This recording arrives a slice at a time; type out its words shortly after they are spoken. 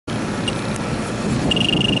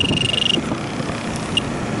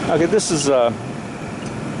Okay, this is a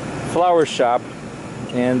flower shop,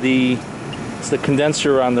 and it's the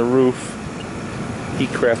condenser on the roof,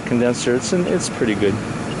 heatcraft condenser. It's pretty good.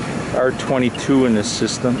 R22 in the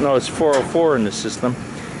system. No, it's 404 in the system.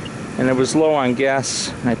 And it was low on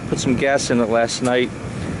gas. And I put some gas in it last night,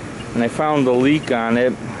 and I found the leak on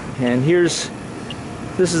it. And this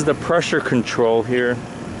is the pressure control here.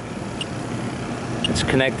 It's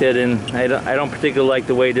connected, and I don't particularly like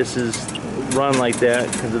the way this is run like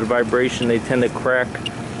that because of the vibration. They tend to crack.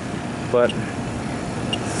 But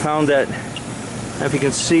found that, if you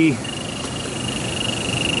can see,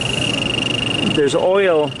 there's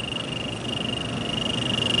oil.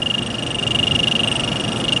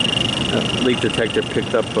 Leak detector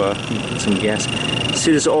picked up some gas.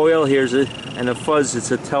 See this oil here and the fuzz.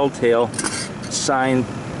 It's a telltale sign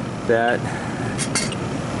that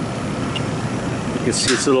you can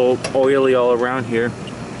see it's a little oily all around here.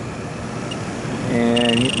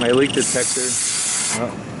 And my leak detector.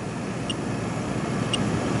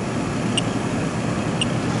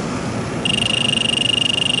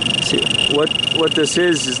 See what this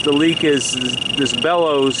is the leak is this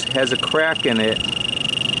bellows has a crack in it.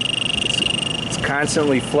 It's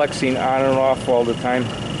constantly flexing on and off all the time,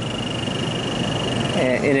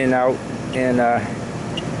 and in and out, and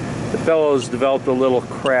the bellows developed a little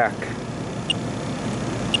crack,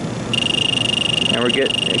 and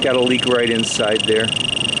it got a leak right inside there.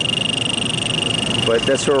 But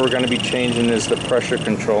that's what we're going to be changing, is the pressure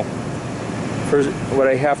control. First, what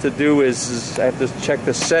I have to do is I have to check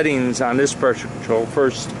the settings on this pressure control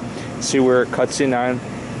first, see where it cuts in on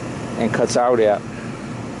and cuts out at.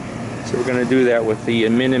 So we're going to do that with the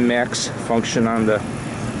min and max function on the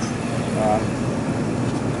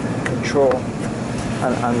control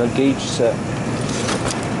on the gauge set.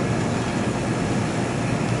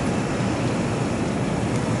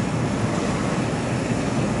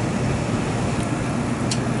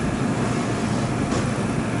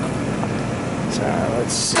 So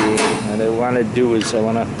let's see. What I want to do is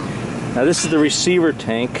now this is the receiver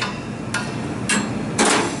tank,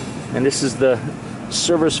 and this is the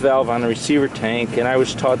service valve on the receiver tank, and I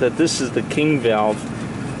was taught that this is the king valve.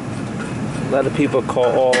 A lot of people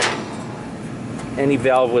call any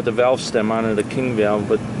valve with a valve stem on it a king valve,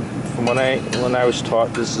 but from when I was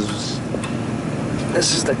taught, this is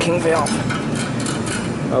the king valve.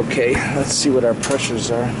 Okay, let's see what our pressures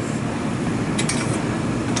are.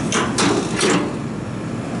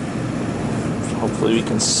 Hopefully we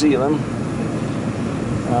can see them.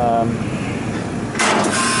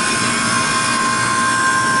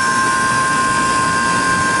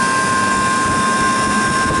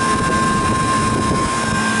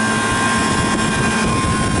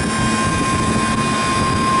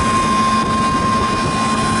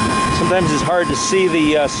 Sometimes it's hard to see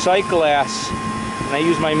the sight glass, and I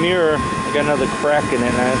use my mirror. I got another crack in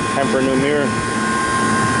it, and I have time for a new mirror.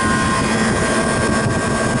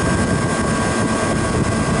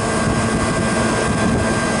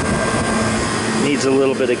 Needs a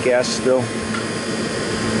little bit of gas still.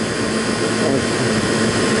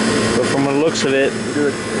 But from the looks of it,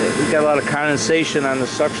 we got a lot of condensation on the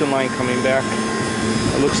suction line coming back.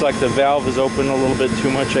 It looks like the valve is open a little bit too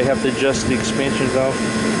much. I have to adjust the expansion valve.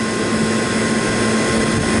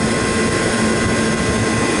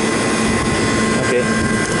 Okay.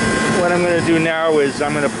 What I'm going to do now is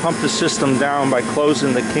I'm going to pump the system down by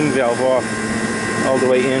closing the king valve off all the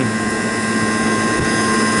way in.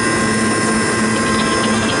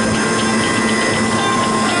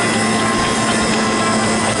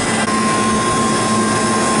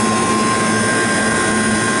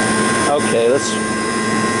 Okay, let's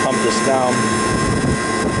pump this down.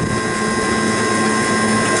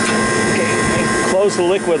 Okay, close the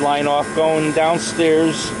liquid line off, going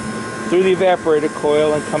downstairs through the evaporator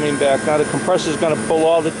coil and coming back. Now the compressor is going to pull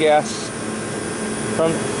all the gas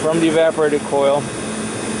from the evaporator coil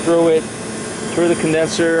through the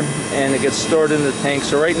condenser, and it gets stored in the tank.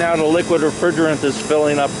 So right now the liquid refrigerant is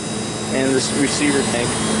filling up in this receiver tank.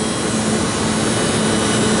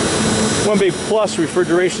 One big plus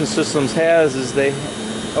refrigeration systems has is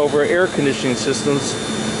over air conditioning systems,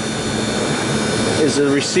 is a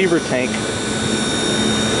receiver tank.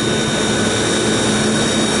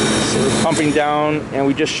 So we're pumping down, and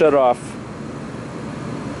we just shut off.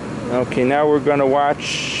 Okay, now we're going to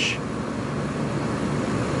watch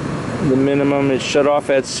the minimum. It shut off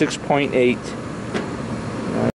at 6.8.